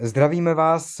Zdravíme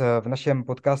vás v našem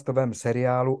podcastovém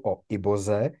seriálu o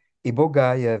Iboze.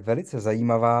 Iboga je velice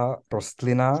zajímavá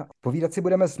rostlina. Povídat si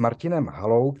budeme s Martinem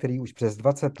Hallou, který už přes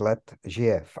 20 let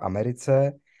žije v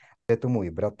Americe. Je to můj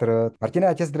bratr. Martine,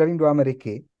 já tě zdravím do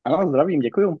Ameriky. Ano, zdravím,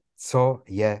 děkuju. Co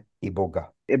je Iboga?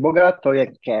 Iboga to je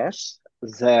keř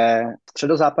ze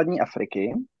středozápadní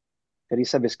Afriky, který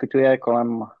se vyskytuje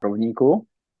kolem rovníku,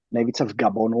 nejvíce v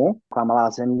Gabonu, taková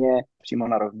malá země přímo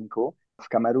na rovníku, v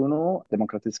Kamerunu,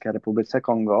 Demokratické republice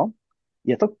Kongo.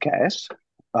 Je to keř,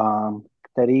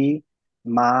 který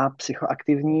má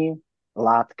psychoaktivní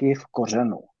látky v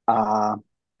kořenu. A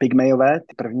pygmejové,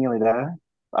 ty první lidé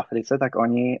v Africe, tak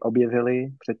oni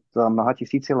objevili před mnoha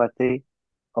tisíci lety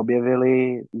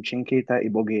účinky té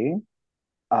ibogy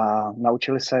a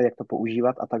naučili se, jak to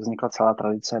používat, a tak vznikla celá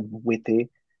tradice Wity,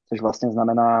 což vlastně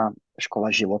znamená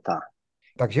škola života.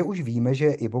 Takže už víme,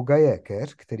 že Iboga je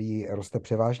keř, který roste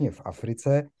převážně v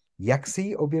Africe. Jak jsi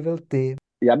ji objevil ty?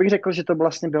 Já bych řekl, že to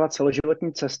vlastně byla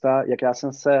celoživotní cesta, jak já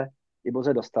jsem se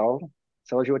Iboze dostal.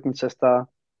 Celoživotní cesta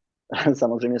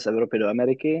samozřejmě z Evropy do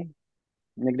Ameriky.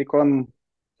 Někdy kolem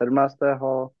 17.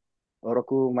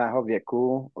 roku mého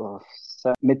věku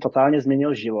se mi totálně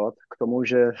změnil život k tomu,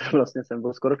 že vlastně jsem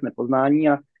byl skoro k nepoznání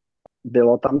a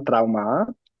bylo tam trauma,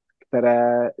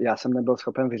 které já jsem nebyl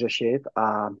schopen vyřešit,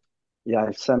 a já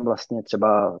jsem vlastně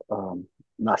třeba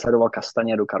následoval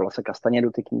Carlose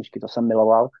Castañedu, ty knížky, to jsem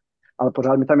miloval, ale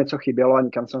pořád mi tam něco chybělo a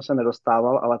nikam jsem se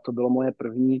nedostával, ale to bylo moje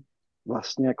první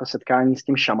vlastně jako setkání s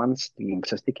tím šamanstvím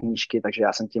přes ty knížky, takže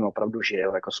já jsem tím opravdu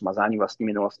žil, jako smazání vlastní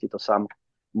minulosti, to sám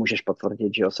můžeš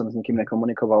potvrdit, že jo, jsem s nikým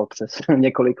nekomunikoval přes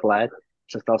několik let,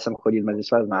 přestal jsem chodit mezi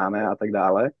své známé a tak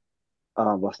dále,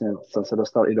 a vlastně jsem se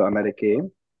dostal i do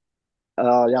Ameriky.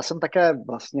 Já jsem také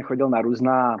vlastně chodil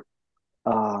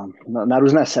na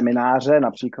různé semináře,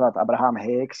 například Abraham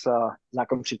Hicks,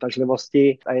 zákon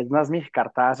přitažlivosti. A jedna z mých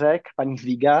kartářek, paní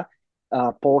Viga,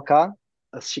 Polka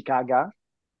z Chicaga,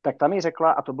 tak ta mi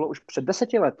řekla, a to bylo už před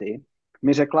 10 lety,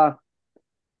 mi řekla,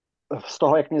 z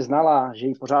toho, jak mě znala, že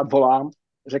ji pořád volám,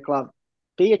 řekla,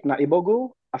 ty jeď na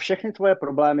Ibogu a všechny tvoje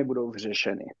problémy budou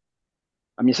vyřešeny.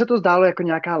 A mně se to zdálo jako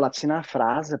nějaká laciná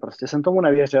fráze, prostě jsem tomu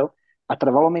nevěřil a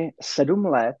trvalo mi 7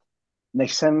 let,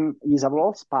 než jsem jí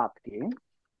zavolal zpátky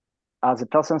a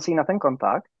zeptal jsem si jí na ten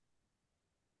kontakt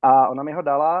a ona mi ho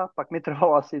dala, pak mi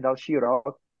trvalo asi další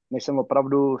rok, než jsem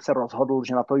opravdu se rozhodl,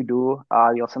 že na to jdu,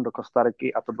 a jel jsem do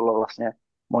Kostariky a to bylo vlastně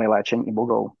moje léčení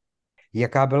ibogou.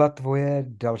 Jaká byla tvoje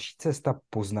další cesta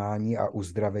poznání a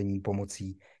uzdravení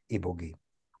pomocí Ibogy?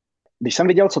 Když jsem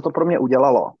viděl, co to pro mě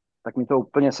udělalo, tak mi to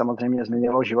úplně samozřejmě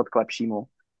změnilo život k lepšímu.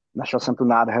 Našel jsem tu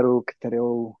nádheru,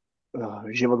 kterou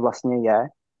život vlastně je.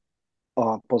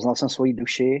 Poznal jsem svoji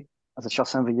duši a začal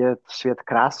jsem vidět svět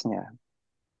krásně.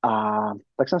 A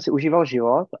tak jsem si užíval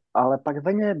život, ale pak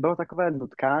ve mně bylo takové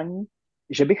nutkání,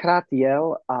 že bych rád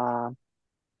jel a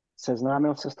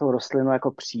seznámil se s tou rostlinou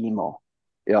jako přímo.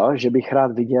 Jo, že bych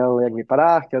rád viděl, jak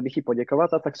vypadá, chtěl bych jí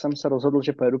poděkovat, a tak jsem se rozhodl,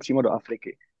 že pojedu přímo do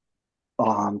Afriky.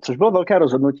 Což bylo velké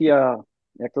rozhodnutí, a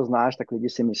jak to znáš, tak lidi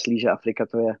si myslí, že Afrika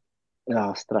to je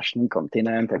strašný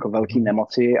kontinent, jako velký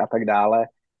nemoci a tak dále,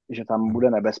 že tam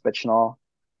bude nebezpečno,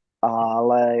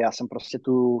 ale já jsem prostě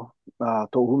tu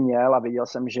touhu měl a viděl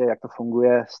jsem, že jak to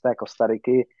funguje z té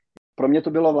Kostariky. Pro mě to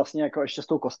bylo vlastně jako ještě s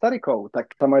tou Kostarikou, tak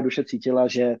ta moje duše cítila,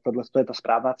 že tohle je ta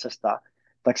správná cesta,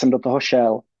 tak jsem do toho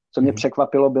šel. Co mě Mhm.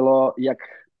 překvapilo, bylo, jak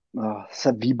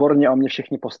se výborně o mě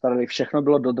všichni postarali, všechno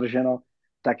bylo dodrženo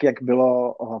tak, jak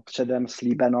bylo předem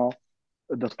slíbeno.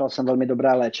 Dostal jsem velmi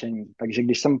dobré léčení. Takže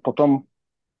když jsem potom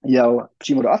jel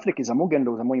přímo do Afriky za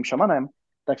Mugendou, za mojím šamanem,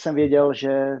 tak jsem věděl,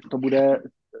 že to bude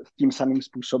tím samým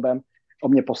způsobem o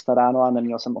mě postaráno a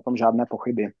neměl jsem o tom žádné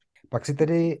pochyby. Pak si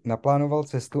tedy naplánoval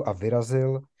cestu a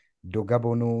vyrazil do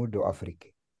Gabonu, do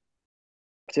Afriky.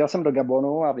 Přijel jsem do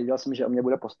Gabonu a věděl jsem, že o mě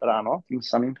bude postaráno tím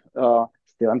samým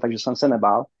stylem, takže jsem se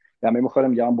nebál. Já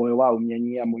mimochodem dělám bojová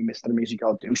umění a můj mistr mi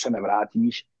říkal, ty už se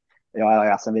nevrátíš. Jo, a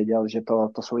já jsem věděl, že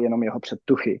to jsou jenom jeho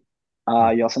předtuchy.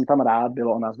 A jel jsem tam rád,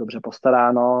 bylo o nás dobře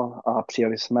postaráno a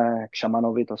přijeli jsme k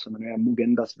šamanovi, to se jmenuje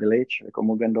Mugenda's Village, jako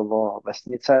Mugendovo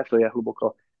vesnice, to je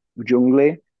hluboko v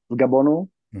džungli v Gabonu.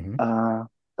 Mhm. A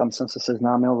tam jsem se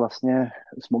seznámil vlastně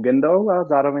s Mugendou a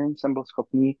zároveň jsem byl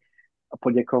schopný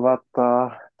poděkovat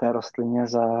té rostlině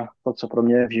za to, co pro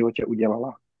mě v životě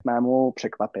udělala. K mému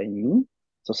překvapení,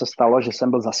 co se stalo, že jsem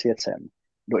byl zasvěcen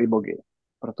do Ibogy,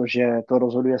 protože to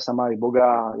rozhoduje sama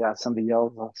Iboga. Já jsem viděl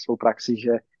za svou praxi,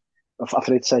 že v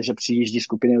Africe, že přijíždí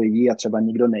skupiny lidí a třeba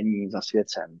nikdo není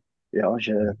zasvěcen. Jo?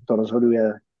 Že to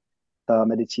rozhoduje ta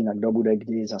medicína, kdo bude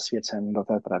kdy zasvěcen do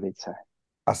té tradice.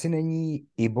 Asi není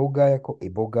Iboga jako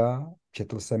Iboga,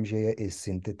 Četl jsem, že je i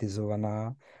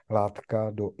syntetizovaná látka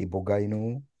do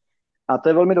ibogainu. A to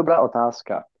je velmi dobrá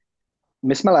otázka.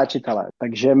 My jsme léčitelé,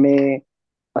 takže my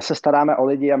se staráme o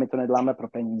lidi a my to neděláme pro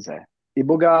peníze.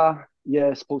 Iboga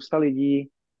je spousta lidí,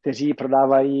 kteří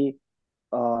prodávají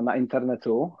na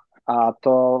internetu a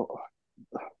to,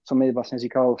 co mi vlastně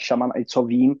říkal šaman i co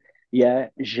vím,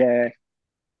 je, že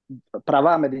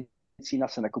pravá medicína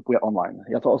se nekupuje online.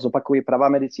 Já to zopakuji, pravá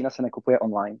medicína se nekupuje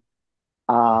online.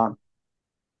 A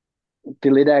ty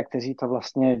lidé, kteří to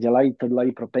vlastně dělají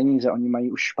pro peníze, oni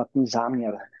mají už špatný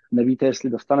záměr. Nevíte, jestli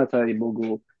dostanete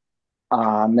ibogu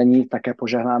a není také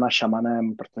požehnána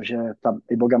šamanem, protože ta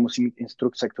iboga musí mít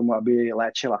instrukce k tomu, aby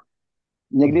léčila.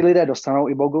 Někdy lidé dostanou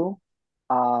ibogu,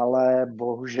 ale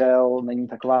bohužel není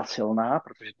taková silná,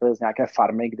 protože to je z nějaké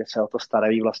farmy, kde se o to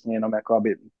starají vlastně jenom jako,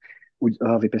 aby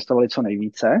vypěstovali co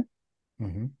nejvíce.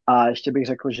 Mm-hmm. A ještě bych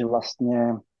řekl, že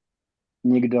vlastně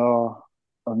nikdo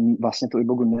vlastně tu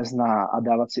ibogu nezná a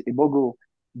dávat si ibogu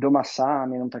doma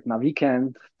sám, jenom tak na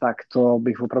víkend, tak to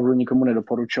bych opravdu nikomu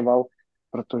nedoporučoval,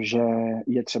 protože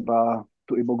je třeba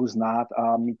tu ibogu znát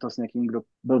a mít to s někým, kdo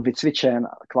byl vycvičen,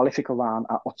 kvalifikován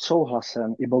a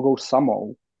odsouhlasen ibogou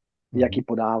samou, jak ji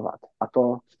podávat. A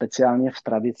to speciálně v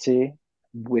tradici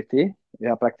Bwiti.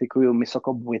 Já praktikuju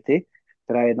Misoko Bwiti,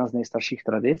 která je jedna z nejstarších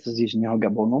tradic z Jižního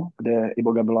Gabonu, kde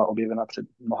iboga byla objevena před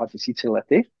mnoha tisíci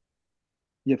lety.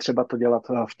 Je třeba to dělat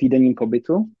v týdenním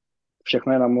pobytu.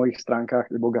 Všechno je na mojich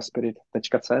stránkách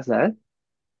ibogaspirit.cz.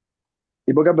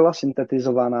 Iboga byla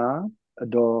syntetizovaná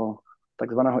do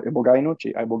takzvaného ibogainu, či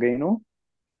ibogainu,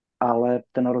 ale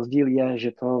ten rozdíl je,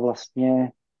 že to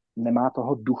vlastně nemá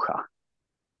toho ducha,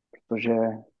 protože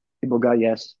iboga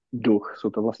je duch, jsou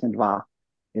to vlastně dva.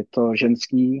 Je to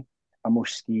ženský a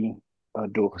mužský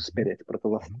duch, spirit. Proto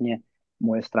vlastně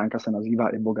moje stránka se nazývá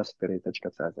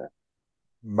ibogaspirit.cz.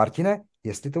 Martine,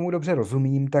 jestli tomu dobře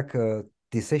rozumím, tak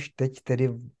ty seš teď tedy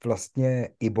vlastně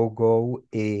ibogou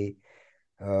i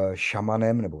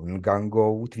šamanem nebo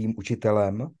Ngangou, tvým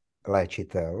učitelem,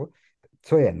 léčitel.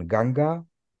 Co je Nganga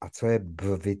a co je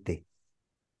Bwiti?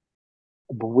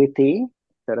 Bwiti,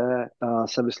 které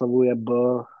se vyslovuje B,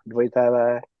 dvojité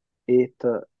V, I,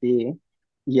 T, I,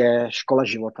 je škola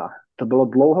života. To bylo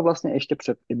dlouho vlastně ještě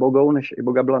před Ibogou, než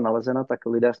Iboga byla nalezena, tak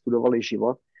lidé studovali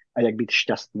život a jak být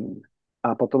šťastným.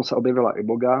 A potom se objevila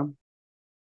Iboga.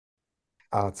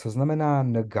 A co znamená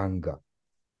Nganga?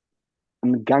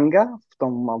 Nganga v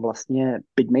tom vlastně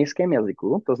pygmejském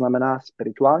jazyku, to znamená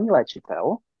spirituální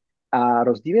léčitel. A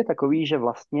rozdíl je takový, že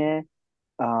vlastně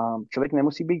člověk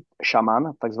nemusí být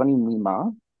šaman, takzvaný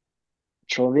mníma.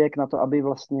 Člověk na to, aby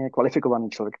vlastně kvalifikovaný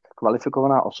člověk,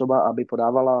 kvalifikovaná osoba, aby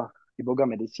podávala iboga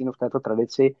medicínu v této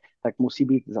tradici, tak musí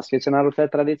být zasvěcená do té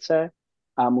tradice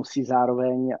a musí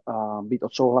zároveň být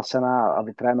odsouhlasená a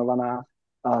vytrénovaná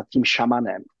tím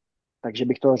šamanem. Takže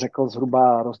bych to řekl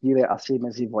zhruba rozdíl je asi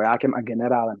mezi vojákem a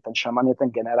generálem. Ten šaman je ten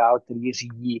generál, který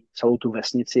řídí celou tu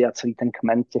vesnici a celý ten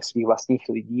kmen těch svých vlastních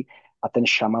lidí a ten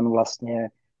šaman vlastně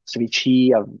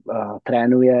cvičí a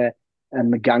trénuje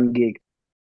ngangi.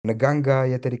 Nganga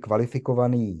je tedy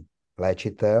kvalifikovaný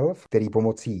léčitel, který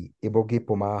pomocí ibogy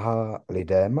pomáhá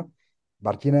lidem.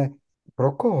 Martine,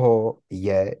 pro koho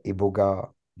je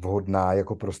iboga vhodná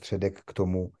jako prostředek k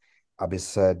tomu, aby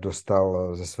se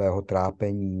dostal ze svého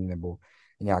trápení nebo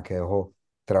nějakého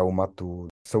traumatu?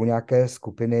 Jsou nějaké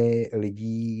skupiny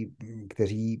lidí,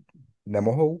 kteří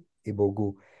nemohou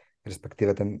ibogu,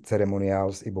 respektive ten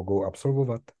ceremoniál s ibogou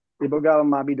absolvovat? Iboga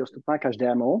má být dostupná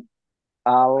každému,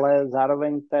 ale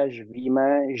zároveň též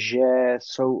víme, že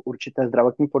jsou určité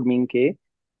zdravotní podmínky,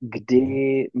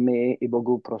 kdy my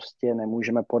ibogu prostě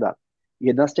nemůžeme podat.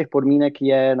 Jedna z těch podmínek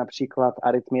je například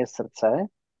arytmie srdce,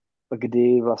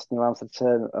 kdy vlastně vám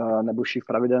srdce nebuší v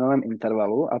pravidelném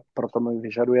intervalu a proto my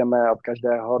vyžadujeme od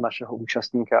každého našeho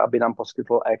účastníka, aby nám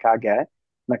poskytl EKG,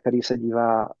 na který se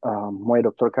dívá moje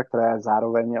doktorka, která je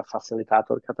zároveň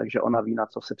facilitátorka, takže ona ví, na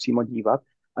co se přímo dívat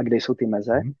a kde jsou ty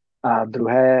meze. A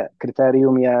druhé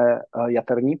kritérium je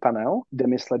jaterní panel, kde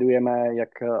my sledujeme, jak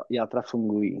játra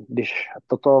fungují. Když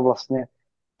toto vlastně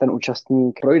ten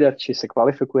účastník projde, či se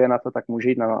kvalifikuje na to, tak může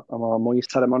jít na moji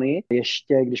ceremonii.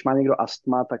 Ještě, když má někdo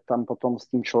astma, tak tam potom s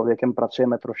tím člověkem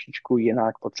pracujeme trošičku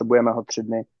jinak. Potřebujeme ho 3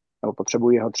 dny, nebo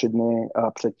potřebuji ho 3 dny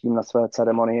předtím na své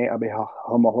ceremonii, aby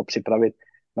ho mohl připravit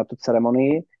na tu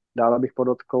ceremonii. Dále bych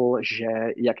podotkl, že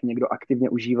jak někdo aktivně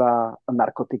užívá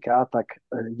narkotika, tak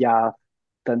já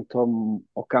tento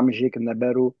okamžik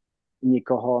neberu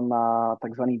nikoho na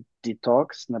takzvaný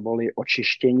detox, neboli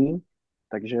očištění,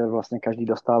 takže vlastně každý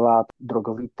dostává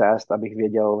drogový test, abych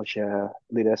věděl, že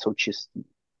lidé jsou čistí.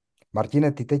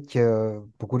 Martine, ty teď,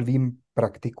 pokud vím,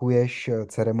 praktikuješ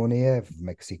ceremonie v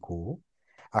Mexiku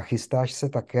a chystáš se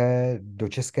také do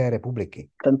České republiky.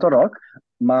 Tento rok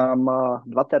mám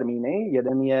 2 termíny.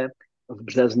 Jeden je v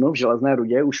březnu v Železné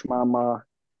Rudě. Už mám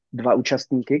 2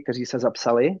 účastníky, kteří se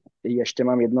zapsali. Ještě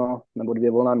mám 1 nebo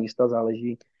 2 volná místa,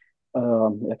 záleží,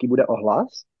 jaký bude ohlas.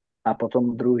 A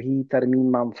potom druhý termín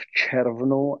mám v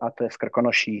červnu a to je v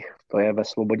Krkonoších. To je ve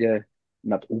Svobodě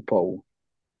nad Úpou.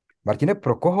 Martine,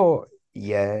 pro koho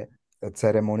je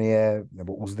ceremonie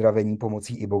nebo uzdravení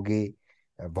pomocí Ibogy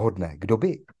vhodné? Kdo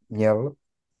by měl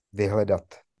vyhledat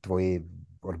tvoji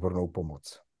odbornou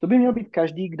pomoc? To by měl být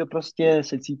každý, kdo prostě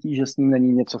se cítí, že s ním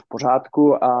není něco v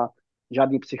pořádku a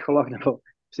žádný psycholog nebo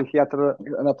psychiatr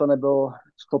na to nebyl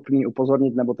schopný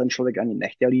upozornit, nebo ten člověk ani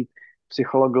nechtěl jít k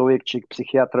psychologovi či k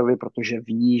psychiatrovi, protože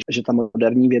ví, že ta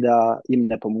moderní věda jim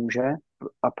nepomůže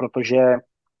a protože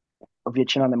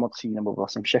většina nemocí, nebo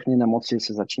vlastně všechny nemoci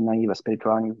se začínají ve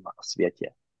spirituálním světě.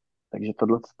 Takže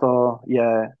tohle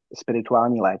je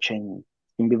spirituální léčení.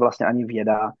 Tím by vlastně ani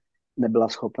věda nebyla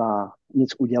schopná nic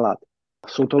udělat.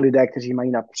 Jsou to lidé, kteří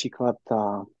mají například,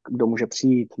 kdo může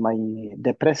přijít, mají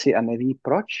depresi a neví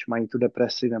proč mají tu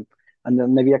depresi a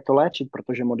neví, jak to léčit,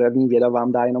 protože moderní věda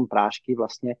vám dá jenom prášky.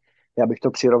 Vlastně já bych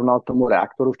to přirovnal tomu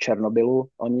reaktoru v Černobylu.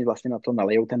 Oni vlastně na to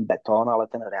nalijou ten beton, ale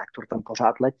ten reaktor tam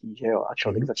pořád letí, že jo? A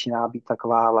člověk začíná být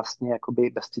taková vlastně jakoby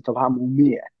bezcitová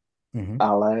mumie.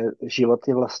 Ale život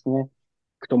je vlastně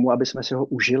k tomu, aby jsme si ho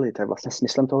užili. To je vlastně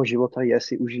smyslem toho života, je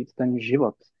si užít ten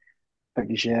život.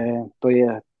 Takže to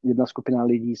je jedna skupina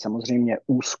lidí, samozřejmě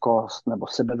úzkost nebo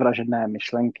sebevražedné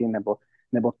myšlenky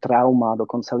nebo trauma,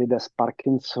 dokonce lidé s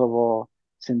Parkinsovo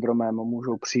syndromem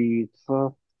můžou přijít.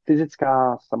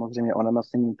 Fyzická samozřejmě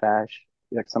onemocnění též,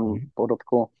 jak jsem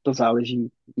podotkl, to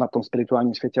záleží na tom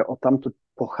spirituálním světě, odtamtud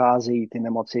pocházejí ty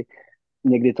nemoci.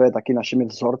 Někdy to je taky našimi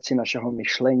vzorci našeho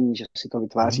myšlení, že si to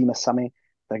vytváříme sami,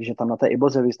 takže tam na té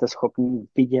Iboze vy jste schopni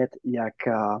vidět, jak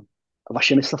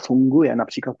vaše mysl funguje.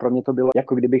 Například pro mě to bylo,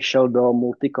 jako kdybych šel do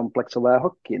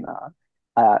multikomplexového kina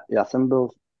a já jsem byl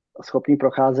schopný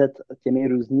procházet těmi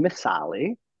různými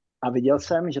sály a viděl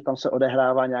jsem, že tam se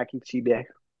odehrává nějaký příběh,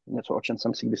 něco, o čem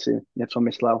jsem si kdysi něco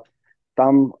myslel.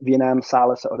 Tam v jiném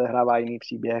sále se odehrává jiný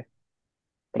příběh,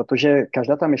 protože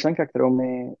každá ta myšlenka, kterou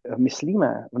my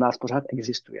myslíme, v nás pořád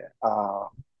existuje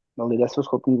a lidé jsou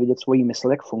schopni vidět svoji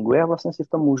mysl, jak funguje a vlastně si v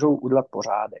tom můžou udělat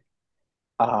pořádek.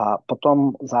 A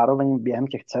potom zároveň během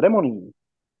těch ceremonií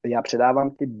já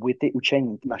předávám ty buity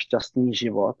učení na šťastný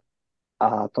život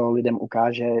a to lidem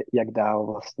ukáže, jak dál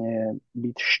vlastně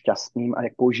být šťastným a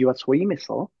jak používat svoji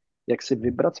mysl, jak si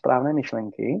vybrat správné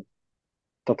myšlenky.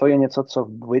 Toto je něco, co v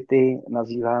buity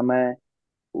nazýváme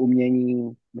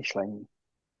umění myšlení.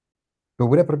 To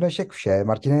bude pro dnešek vše.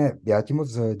 Martine, já ti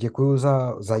moc děkuji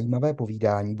za zajímavé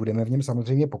povídání. Budeme v něm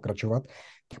samozřejmě pokračovat.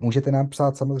 Můžete nám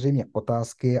psát samozřejmě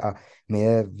otázky a my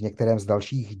je v některém z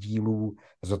dalších dílů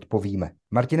zodpovíme.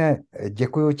 Martine,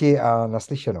 děkuji ti a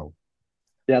naslyšenou.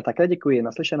 Já také děkuji.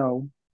 Naslyšenou.